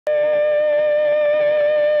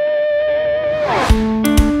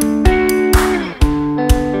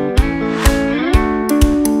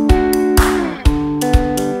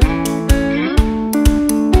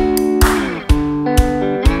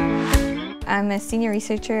I'm a senior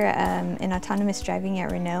researcher in autonomous driving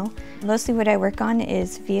at Renault. Mostly what I work on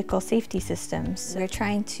is vehicle safety systems. We're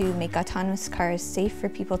trying to make autonomous cars safe for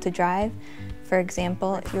people to drive. For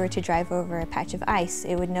example, if you were to drive over a patch of ice,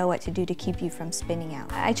 it would know what to do to keep you from spinning out.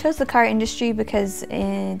 I chose the car industry because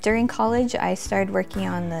during college I started working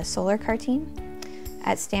on the solar car team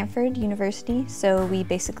at Stanford University. So we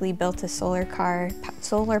basically built a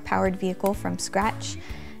solar-powered vehicle from scratch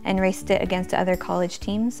and raced it against other college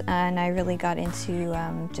teams, and I really got into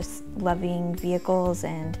just loving vehicles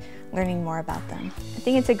and learning more about them. I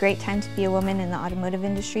think it's a great time to be a woman in the automotive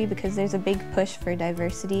industry because there's a big push for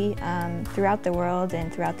diversity throughout the world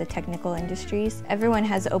and throughout the technical industries. Everyone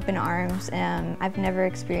has open arms. I've never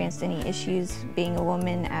experienced any issues being a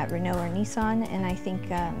woman at Renault or Nissan, and I think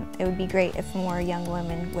it would be great if more young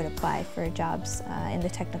women would apply for jobs in the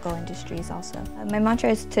technical industries also. My mantra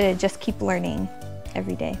is to just keep learning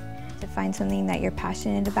every day, to find something that you're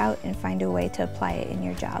passionate about and find a way to apply it in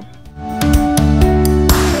your job.